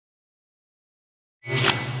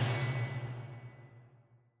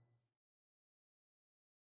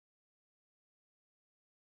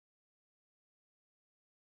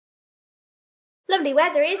Lovely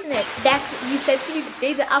weather, isn't it? That's what you said to me the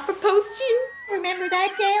day that I proposed to you. Remember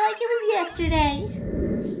that day like it was yesterday.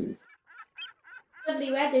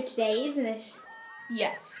 Lovely weather today, isn't it?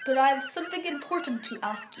 Yes, but I have something important to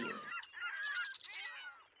ask you.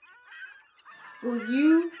 Will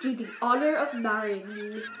you do the honor of marrying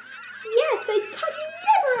me? Yes, I thought you'd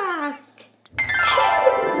never ask.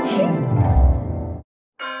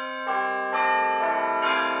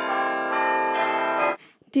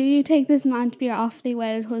 Do you take this man to be your awfully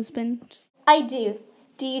wedded husband? I do.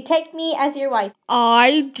 Do you take me as your wife?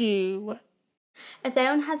 I do. If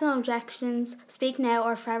anyone has no objections, speak now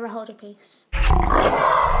or forever hold your peace. Hey,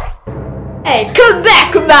 come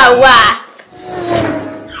back, my wife!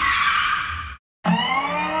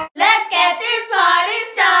 Let's get this party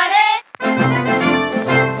started!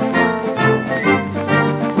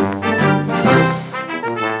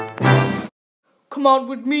 Come on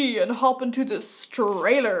with me and hop into this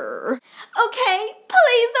trailer. Okay,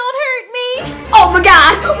 please don't hurt me. Oh my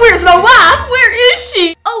god, where's my wife? Where is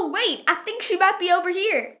she? Oh wait, I think she might be over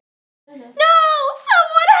here. No,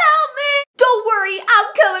 someone help me. Don't worry,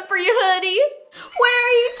 I'm coming for you, honey. Where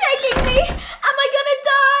are you taking me? Am I gonna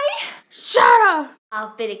die? Shut up.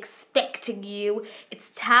 I've been expecting you.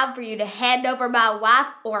 It's time for you to hand over my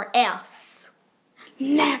wife or else.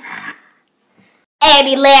 Never.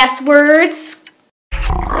 Any last words?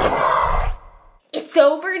 It's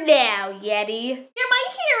over now, Yeti. You're my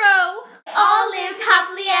hero. All lived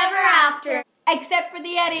happily ever after. Except for the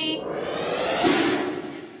Yeti.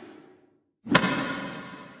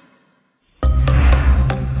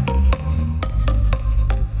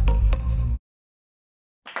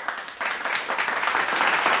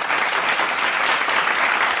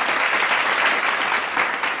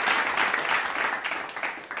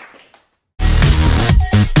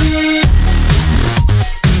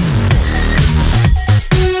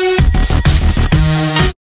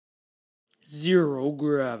 Zero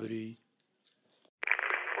gravity.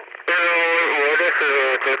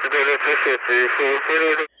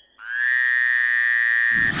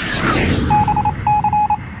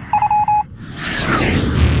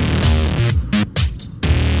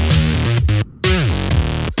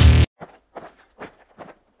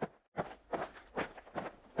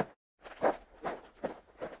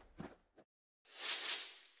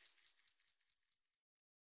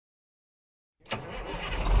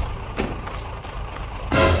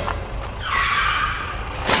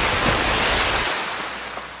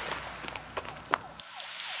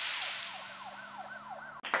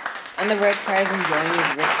 And the red car's enjoying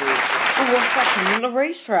his victory. Oh, what's that on the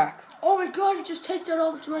racetrack? Oh my god, he just takes out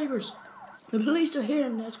all the drivers. The police are here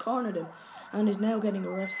and has cornered him and is now getting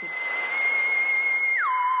arrested.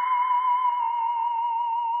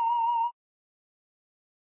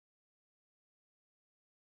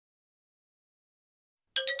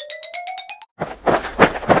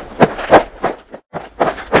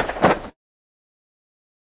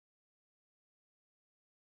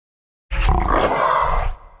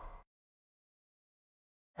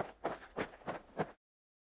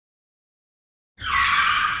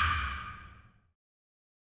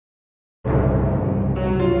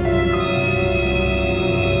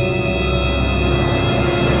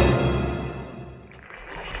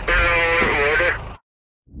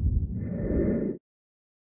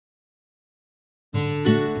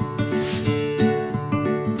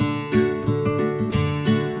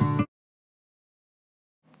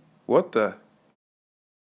 What the?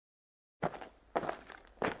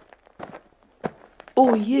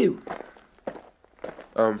 Oh, you.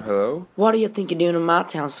 Hello? What do you think you're doing in my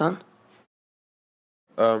town, son?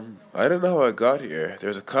 I don't know how I got here.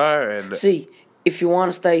 There's a car and... See, if you want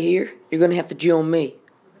to stay here, you're going to have to join me.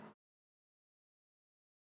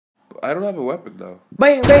 I don't have a weapon, though.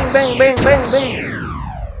 Bang, bang, bang, bang, bang, bang.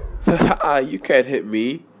 Haha, you can't hit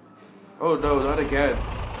me. Oh no, not again.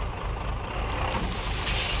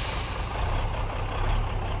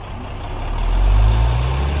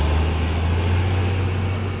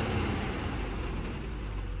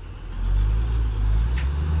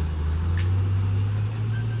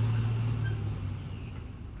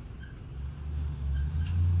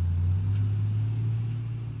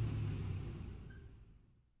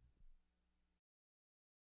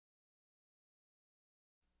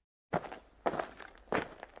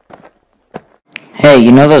 Hey,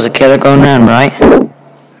 you know there's a killer going around, right?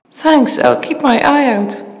 Thanks, I'll keep my eye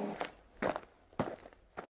out.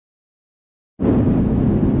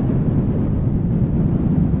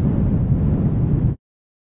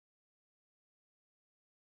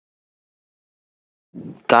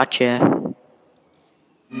 Gotcha.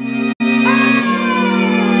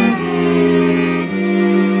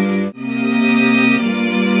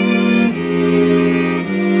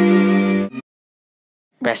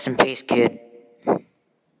 Rest in peace, kid.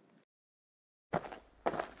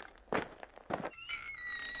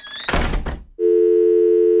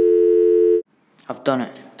 I've done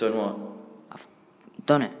it. Done what? I've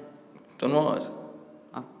done it. Done what?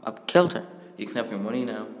 I've killed her. You can have your money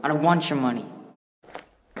now. I don't want your money.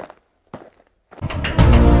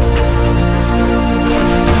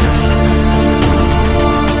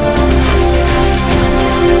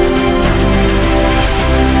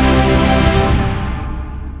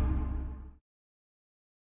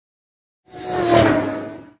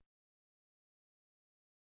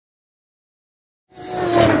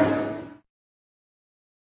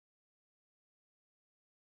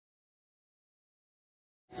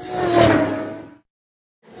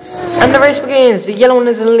 And the race begins. The yellow one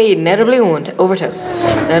is in the lead. Now the blue one overtook.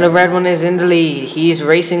 Now the red one is in the lead. He's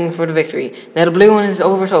racing for the victory. Now the blue one has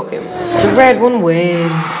overtook him. The red one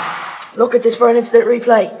wins. Look at this for an instant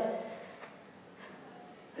replay.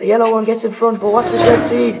 The yellow one gets in front, but watch this red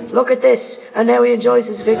speed. Look at this. And now he enjoys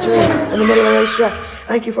his victory in the middle of the racetrack.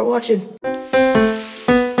 Thank you for watching.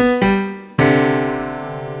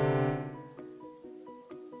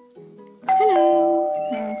 Hello.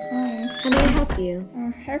 How may I help you?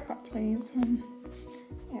 Haircut, please.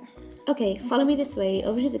 Okay, follow me this way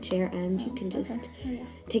over to the chair and you can just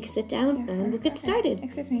take a sit down and we'll get started.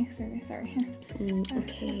 Excuse me, sorry.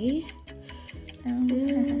 Okay.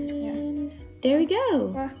 And there we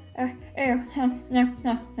go. No.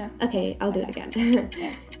 Okay, I'll do it again.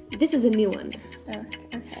 This is a new one.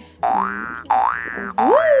 Okay.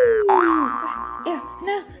 Woo! Yeah,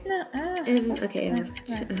 no. Okay.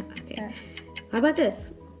 How about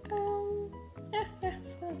this? Yeah,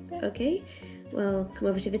 so good. Okay. Well, come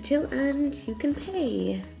over to the till and you can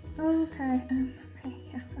pay. Okay,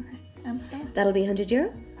 That'll be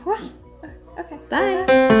 €100. what? Okay. Bye.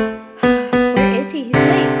 Where is he? He's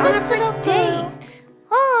late on our first date.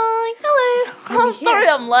 Hi, hello. I'm sorry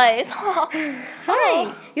I'm late.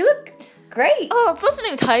 Hi. You look great. Oh, it's this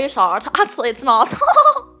new t-shirt. Actually, it's not.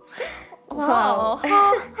 Wow.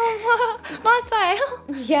 Nice day.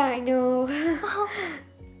 Yeah, I know.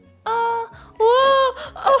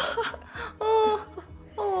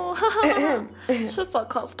 She's so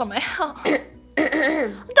close to me.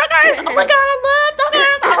 Duggars! Oh my god, I love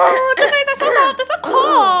duggars! Oh, duggars are so soft, they're so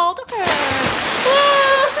cold!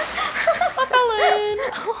 I fell in.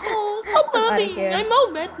 Oh, stop laughing. here. I'm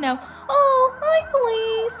all red now. Oh, hi,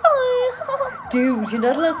 police. Hi. Dude, you're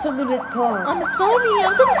not allowed to swim with his paw. I'm sorry,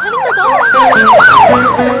 I'm just petting the dog.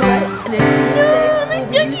 And anything you say will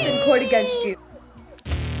be used in court against you.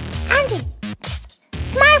 Andy,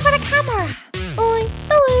 smile for the camera. Oi,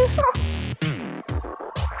 hello.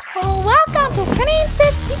 Oh, welcome to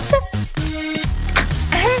Princess Pizza.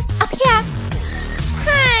 Up here.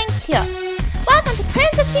 Thank you. Welcome to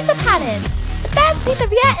Princess Pizza Palace, the best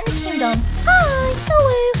pizzeria in the kingdom. Hi,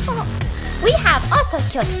 hello. We have also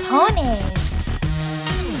cute ponies.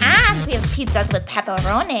 And we have pizzas with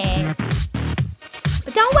pepperonis.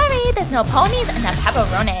 But don't worry, there's no ponies and no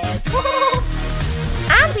pepperonis.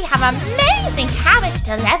 And we have amazing cabbage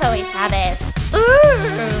delivery service.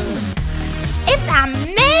 Ooh, it's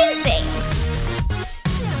amazing.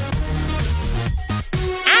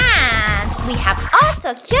 And we have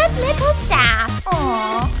also cute little staff.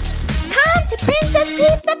 Aww. Come to Princess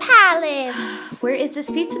Pizza Palace. Where is this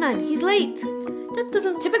pizza man? He's late.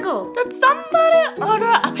 Typical. Did somebody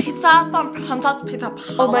order a pizza from Princess Pizza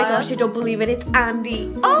Palace? Oh my gosh, I don't believe it. It's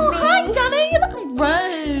Andy. Oh, hi, Jenny. You look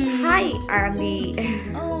great. Hi, Andy.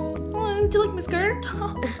 Oh, do you like my skirt?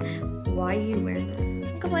 Why are you wearing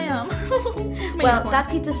that? Because I am. It's my Well, uniform. that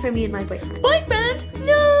pizza's for me and my boyfriend. Boyfriend?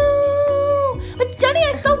 No! But Jenny,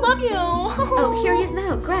 I still love you. Oh, here he is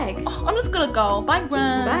now, Greg. Oh, I'm just gonna go. Bye,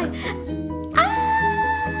 Greg. Bye.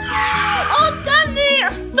 Oh, Jenny!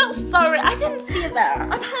 I'm so sorry. I didn't see you there.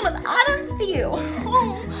 I promise, I didn't see you.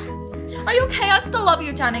 Oh. Are you okay? I still love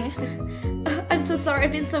you, Jenny. I'm so sorry.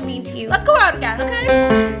 I've been so mean to you. Let's go out again, okay?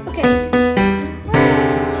 Okay.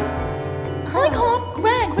 Oh my god,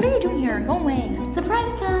 Greg, what are you doing here? Go away.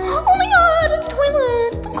 Surprise time. Oh my god, it's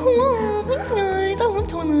toilets. So cool. Thanks, guys. I love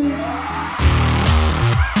toilets.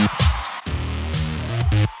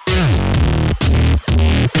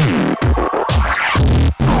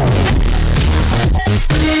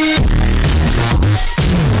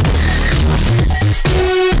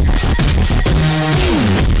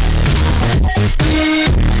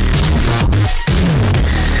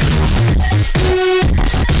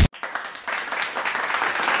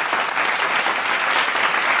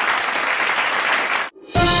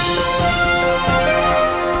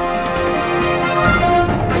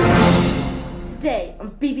 Today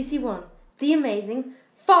on BBC One, the amazing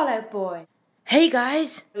Fallout Boy. Hey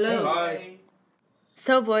guys! Hello. Hi.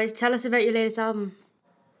 So boys, tell us about your latest album.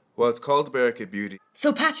 Well, it's called American Beauty.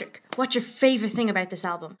 So Patrick, what's your favourite thing about this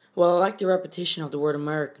album? Well, I like the repetition of the word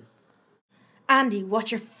American. Andy,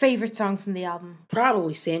 what's your favourite song from the album?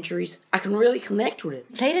 Probably Centuries. I can really connect with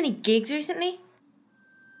it. Played any gigs recently?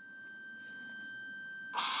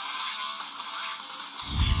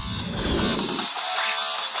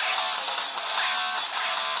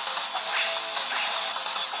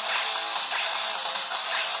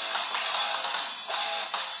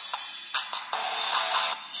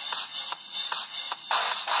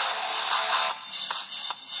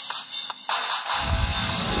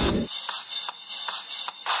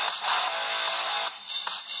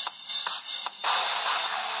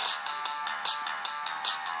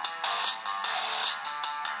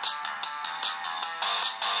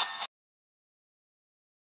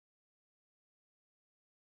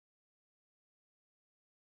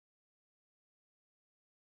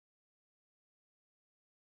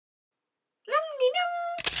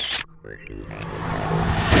 Nom, nom, nom.